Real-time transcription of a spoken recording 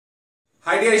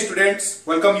Hi dear students,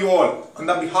 welcome you all on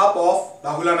the behalf of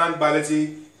Rahul Anand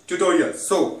Biology Tutorials.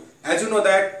 So, as you know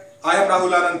that I am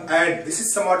Rahul Anand and this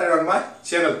is somewhat on my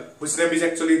channel which name is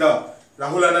actually the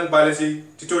Rahul Anand Biology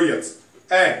Tutorials.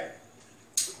 And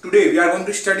today we are going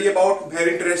to study about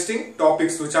very interesting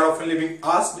topics which are often being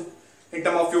asked in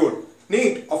terms of your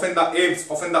Neet, often the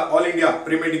Aiims, often the All India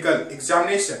Pre-Medical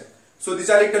Examination. So these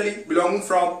are literally belonging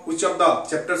from which of the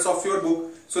chapters of your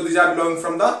book. So these are belonging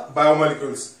from the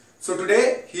Biomolecules. So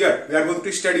today here we are going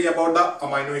to study about the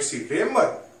amino acid.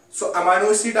 Remember, so amino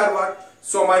acid are what?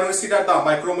 So amino acid are the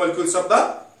micromolecules of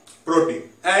the protein.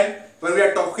 And when we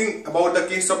are talking about the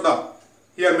case of the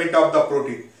here meant of the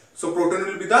protein, so protein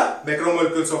will be the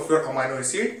macromolecules of your amino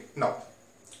acid. Now,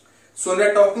 so when we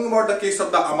are talking about the case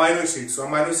of the amino acid, so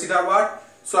amino acid are what?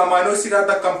 So amino acid are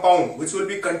the compound which will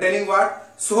be containing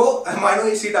what? So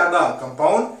amino acid are the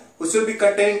compound which will be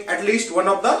containing at least one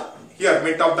of the here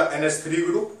meant of the NH3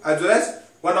 group as well as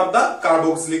one of the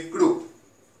carboxylic group.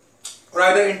 Or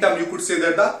either in term you could say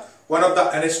that the one of the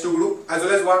NH2 group as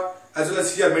well as what? As well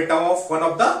as here meant of one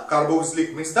of the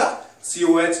carboxylic means the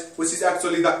COH which is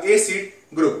actually the acid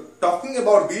group. Talking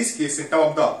about these cases in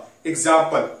terms of the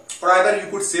example, or either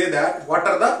you could say that what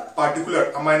are the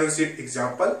particular amino acid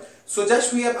example. So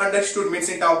just we have understood means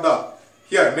in terms of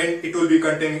the here meant it will be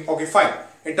containing, okay fine,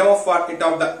 in terms of what? In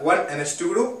terms of the one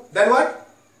NH2 group, then what?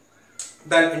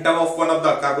 Then in terms of one of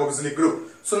the carboxylic group.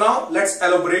 So now let's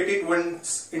elaborate it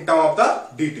once in terms of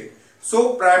the detail.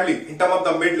 So primarily in terms of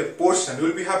the middle portion you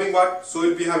will be having what? So you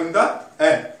will be having the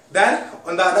N. Then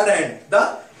on the other hand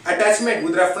the attachment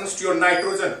with reference to your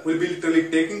nitrogen will be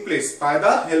literally taking place by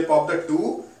the help of the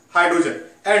two hydrogen.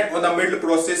 And on the middle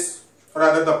process or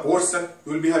rather the portion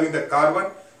you will be having the carbon,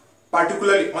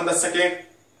 particularly on the second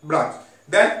branch.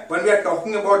 Then when we are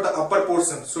talking about the upper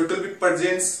portion, so it will be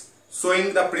presence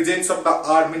showing the presence of the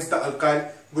R means the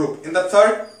alkyl group. In the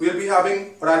third we will be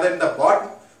having, or rather in the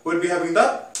bottom we will be having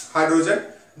the hydrogen.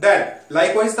 Then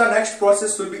likewise the next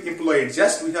process will be employed.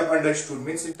 Just we have understood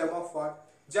means in terms of what?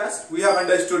 Just we have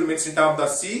understood means in terms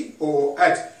of the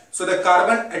COOH. So the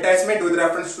carbon attachment with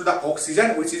reference to the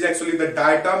oxygen which is actually the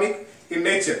diatomic in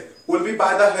nature will be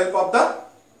by the help of the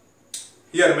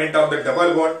here meant of the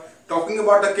double bond. Talking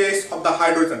about the case of the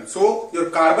hydrogen, so your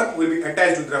carbon will be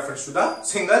attached with reference to the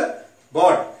single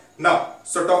bond. Now,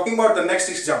 so talking about the next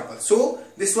example, so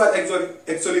this was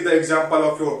actually the example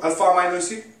of your alpha amino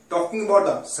acid. Talking about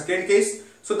the second case,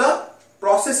 so the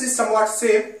process is somewhat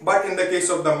same, but in the case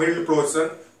of the middle portion,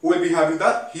 we will be having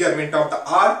the here meant of the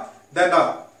R, then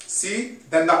the C,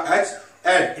 then the H,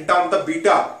 and in terms of the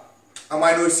beta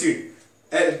amino acid.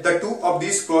 The two of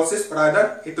these process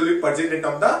rather it will be present in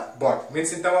terms of the bond,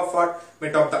 means in terms of what?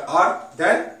 Meant of the R,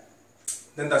 then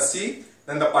the C,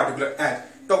 then the particular H.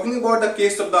 Talking about the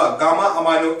case of the gamma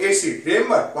amino acid,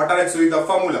 remember what are actually the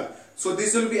formula. So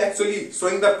this will be actually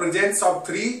showing the presence of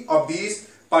three of these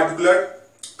particular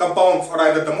compounds or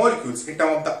either the molecules in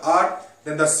terms of the R,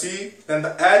 then the C, then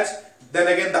the H, then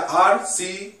again the R,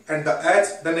 C and the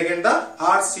H, then again the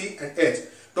R, C and H.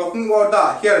 Talking about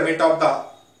the here meant of the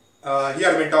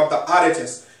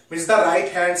RHS means the right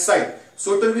hand side.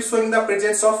 So it will be showing the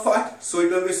presence of what? So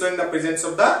it will be showing the presence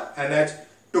of the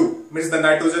NH2 means the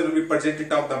nitrogen will be present in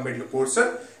terms of the middle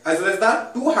portion as well as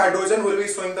the two hydrogen will be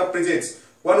showing the presence.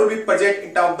 One will be present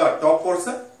in terms of the top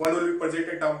portion, one will be present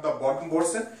in terms of the bottom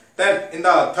portion. Then in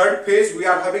the third phase we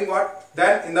are having what?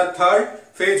 Then in the third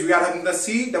phase we are having the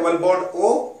C double bond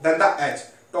O, then the H.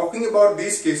 Talking about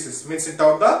these cases means in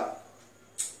terms of the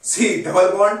C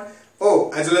double bond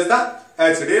O as well as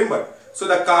the H. Remember, so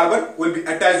the carbon will be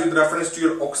attached with reference to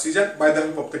your oxygen by the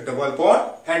help of the double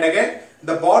bond, and again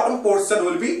the bottom portion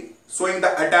will be showing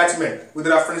the attachment with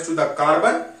reference to the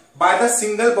carbon by the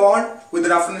single bond with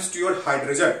reference to your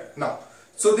hydrogen. Now,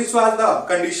 so this was the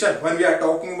condition when we are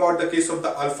talking about the case of the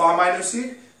alpha amino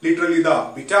acid, literally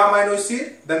the beta amino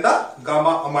acid, then the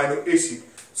gamma amino acid.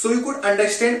 So you could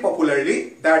understand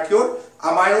popularly that your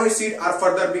amino acid are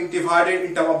further being divided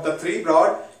in terms of the three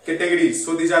broad categories.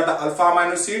 So these are the alpha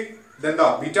amino acid, then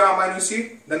the beta amino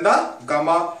acid, then the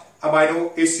gamma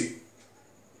amino acid.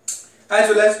 As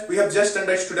well as we have just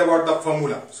understood about the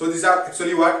formula. So these are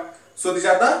actually what? So these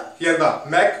are the here the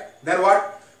MAC, then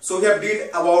what? So we have did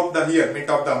about the here meant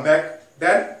of the MAC,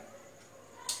 then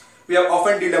we have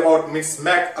often did about means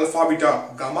MAC alpha beta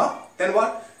gamma, then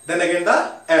what? Then again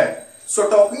the N. So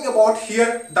talking about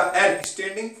here the N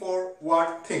standing for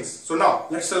what things. So now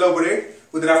let's elaborate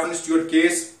with reference to your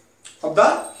case of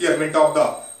the here meant of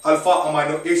the alpha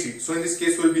amino acid. So in this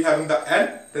case we will be having the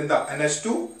N, then the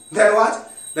NH2, then what?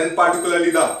 Then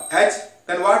particularly the H,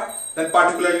 then what? Then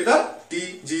particularly the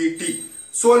TGT.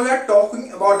 So when we are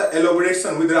talking about the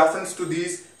elaboration with reference to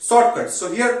these shortcuts,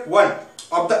 so here one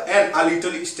of the N are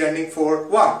literally standing for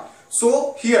 1.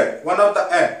 So here one of the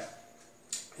N,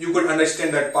 you could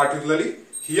understand that particularly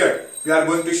here we are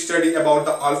going to study about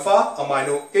the alpha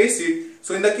amino acid.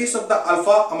 So in the case of the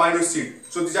alpha amino acid,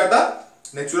 so these are the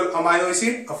natural amino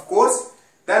acid, of course.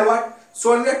 Then what?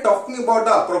 So when we are talking about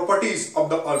the properties of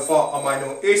the alpha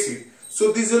amino acid,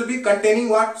 so this will be containing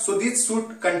what? So this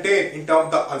should contain in terms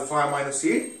of the alpha amino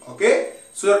acid, okay.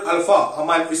 So your alpha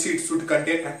amino acid should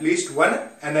contain at least one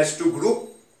NH2 group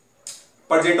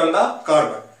present on the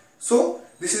carbon. So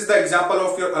this is the example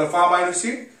of your alpha amino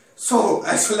acid. So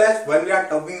as well as when we are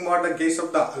talking about the case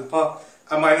of the alpha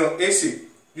amino acid,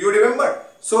 do you remember?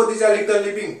 So these are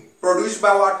literally being produced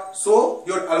by what? So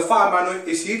your alpha amino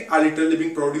acid are literally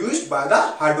being produced by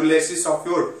the hydrolysis of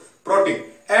your protein.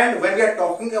 And when we are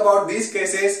talking about these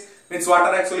cases, means what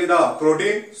are actually the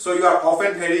protein? So you are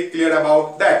often very clear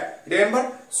about that.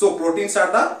 Remember? So proteins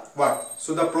are the what?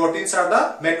 So the proteins are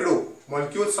the macro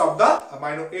molecules of the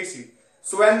amino acid.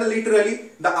 So when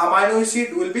literally the amino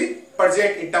acid will be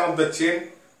present in terms of the chain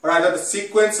or either the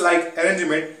sequence like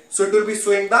arrangement, so it will be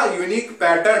showing the unique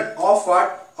pattern of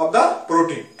what? Of the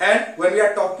protein. And when we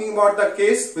are talking about the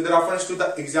case with reference to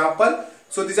the example,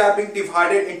 so these are being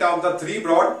divided in terms of the three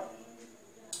broad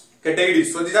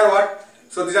categories. So these are what?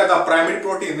 So these are the primary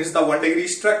protein, means the 1 degree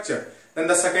structure. Then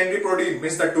the secondary protein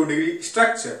means the 2 degree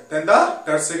structure. Then the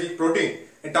tertiary protein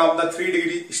in terms of the 3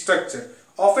 degree structure.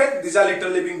 Often these are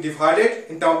literally being divided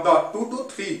in terms of the 2 to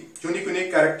 3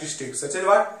 unique characteristics, such as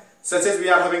what? Such as we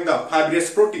are having the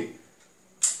fibrous protein,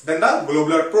 then the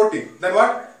globular protein, then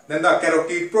what? Then the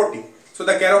carotid protein. So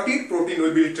the carotid protein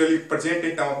will be literally present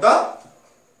in terms of the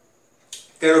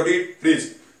carotid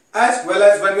ridge. As well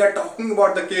as when we are talking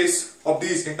about the case of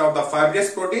these in terms of the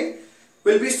fibrous protein,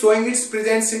 will be showing its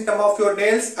presence in terms of your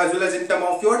nails as well as in terms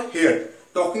of your hair.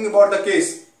 Talking about the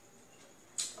case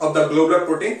of the globular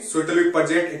protein, so it will be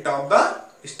present in terms of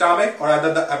the stomach or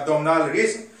either the abdominal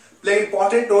region, play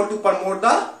important role to promote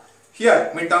the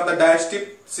here in terms of the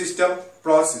digestive system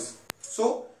process.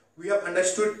 So we have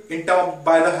understood in terms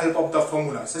by the help of the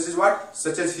formula, such as what?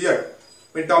 Such as here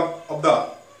in terms of the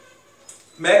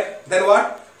MEG, then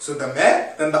what? So the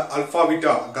MEG, then the alpha,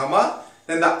 beta, gamma,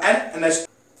 then the NH.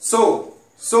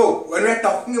 So when we are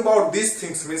talking about these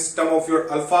things, means in terms of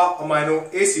your alpha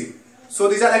amino acid, so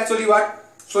these are actually what?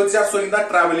 So these are showing the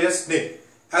traveller's neck,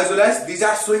 as well as these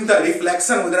are showing the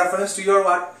reflection with reference to your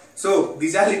what? So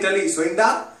these are literally showing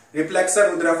the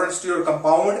reflection with reference to your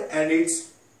compound and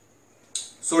its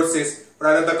sources,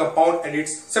 rather the compound and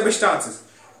its substances.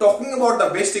 Talking about the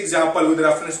best example with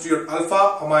reference to your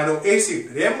alpha amino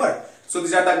acid, remember? So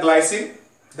these are the glycine,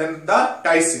 then the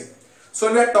tyrocine. So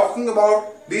when we are talking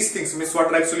about these things, means what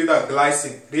are actually the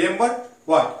glycine? Remember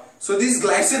what? So these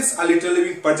glycines are literally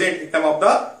being present in terms of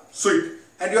the sweet,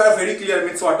 and you are very clear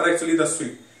means what are actually the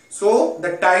sweet. So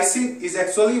the tyrocine is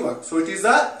actually what? So it is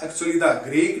the actually the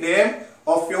Greek name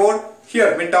of your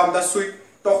here in terms of the sweet.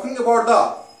 Talking about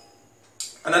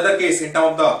the another case in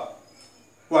terms of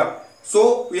the what?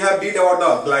 So we have did about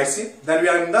the glycine, then we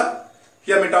are in the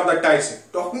here in terms of the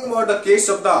tyrocine. Talking about the case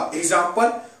of the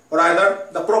example or either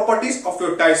the properties of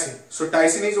your tyrocine. So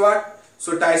tyrocine is what?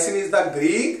 So tyrocine is the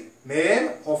Greek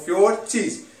name of your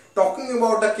cheese. Talking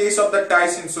about the case of the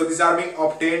tyrocine, so these are being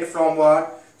obtained from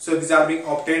what? So these are being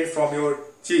obtained from your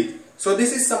cheese. So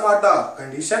this is somewhat the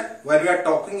condition when we are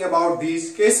talking about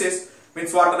these cases,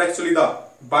 means what are actually the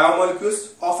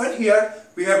biomolecules. Often here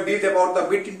we have did about the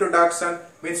bit introduction,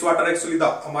 means what are actually the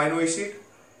amino acid,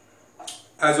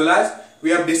 as well as we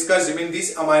have discussed, I mean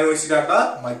these amino acid are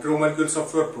the micromolecules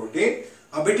of your protein.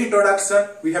 A bit introduction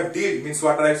we have did, means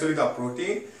what are actually the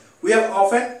protein. We have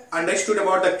often understood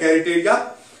about the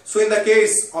criteria. So in the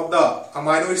case of the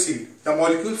amino acid, the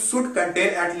molecule should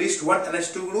contain at least one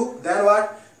NH2 group. Then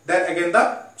what? Then again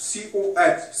the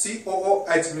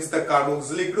COOH means the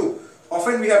carboxylic group.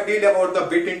 Often we have did about the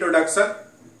bit introduction,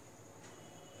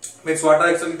 means what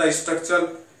are actually the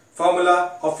structural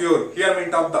formula of your here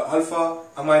in terms of the alpha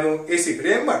amino acid.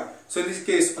 Remember? So in this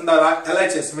case on the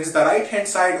LHS, means the right hand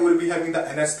side we will be having the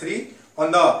NH3.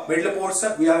 On the middle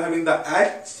portion we are having the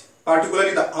H,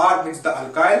 particularly the R means the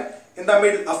alkyl. In the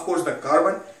middle of course the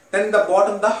carbon. Then in the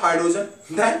bottom the hydrogen.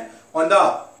 Then on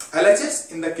the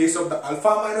LHS in the case of the alpha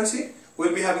amino acid we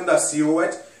will be having the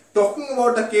COH. Talking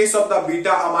about the case of the beta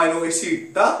amino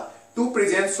acid, the two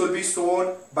presence will be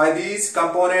shown by these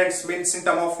components, means in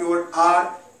terms of your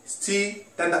R, C,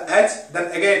 then the H,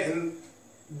 then again in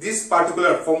this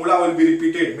particular formula will be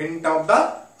repeated, mean in terms of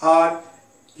the R,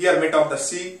 here in terms of the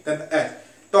C, then the H.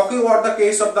 Talking about the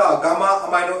case of the gamma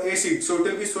amino acid, so it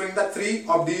will be showing the three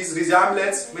of these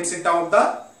resemblance, means in terms of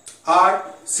the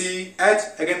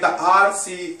RCH, again the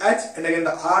RCH, and again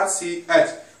the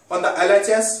RCH. On the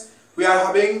LHS, we are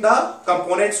having the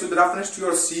components with reference to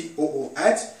your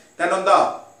COOH. Then on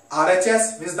the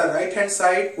RHS, means the right hand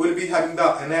side, we will be having the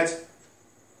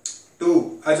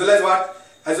NH2, as well as what?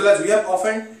 As well as we have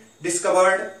often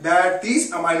discovered that these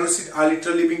amino acids are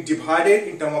literally being divided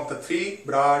in terms of the three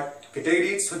broad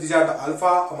categories. So these are the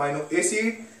alpha amino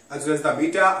acid, as well as the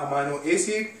beta amino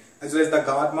acid, as well as the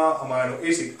gamma amino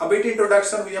acid. A bit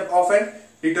introduction, we have often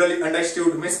literally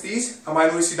understood, means these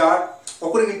amino acids are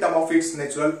occurring in terms of its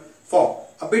natural form.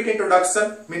 A bit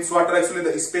introduction means what are actually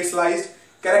the specialized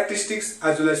characteristics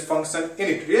as well as function in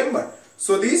it. Remember,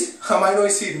 so these amino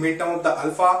acids, in terms of the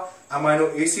alpha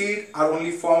amino acid, are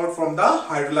only formed from the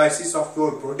hydrolysis of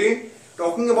your protein.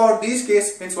 Talking about these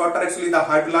case, means what are actually the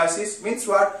hydrolysis, means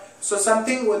what? So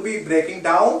something will be breaking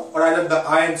down, or either the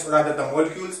ions, or either the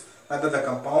molecules, either the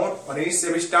compound, or any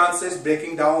substances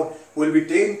breaking down will be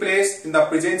taking place in the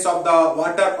presence of the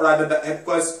water, or either the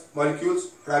aqueous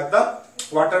molecules, or either the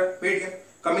water medium.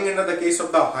 Coming under the case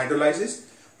of the hydrolysis,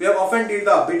 we have often did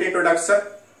the bit introduction,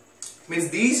 means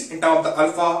these in terms of the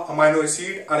alpha amino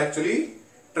acid are actually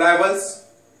travels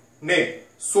name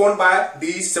shown by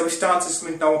these substances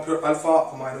in terms of your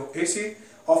alpha amino acid.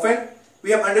 Often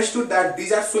we have understood that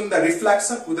these are showing the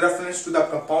reflection with reference to the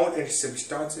compound and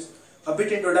substances. A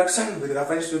bit introduction with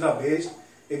reference to the base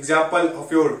example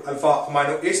of your alpha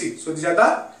amino acid. So these are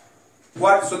the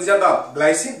what? So these are the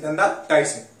glycine and the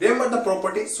tyrocine. Remember the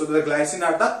properties. So the glycine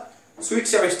are the sweet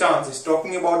substances.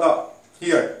 Talking about the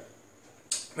here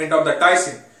meant of the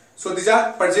tyrocine. So these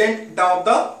are present in terms of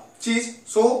the cheese.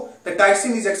 So the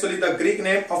tyrocine is actually the Greek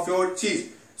name of your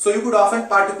cheese. So you could often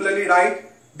particularly write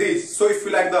this. So if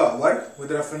you like the work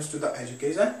with reference to the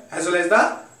education as well as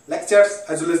the lectures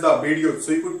as well as the videos,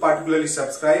 so you could particularly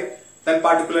subscribe, then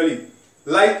particularly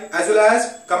like, as well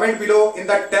as comment below in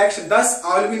the text. Thus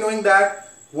I will be knowing that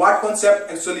what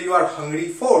concept actually you are hungry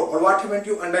for, or what event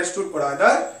you understood or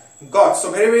other got.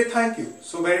 So very thank you.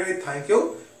 So very thank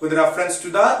you with reference to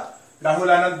the Rahul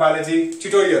Anand Biology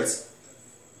tutorials.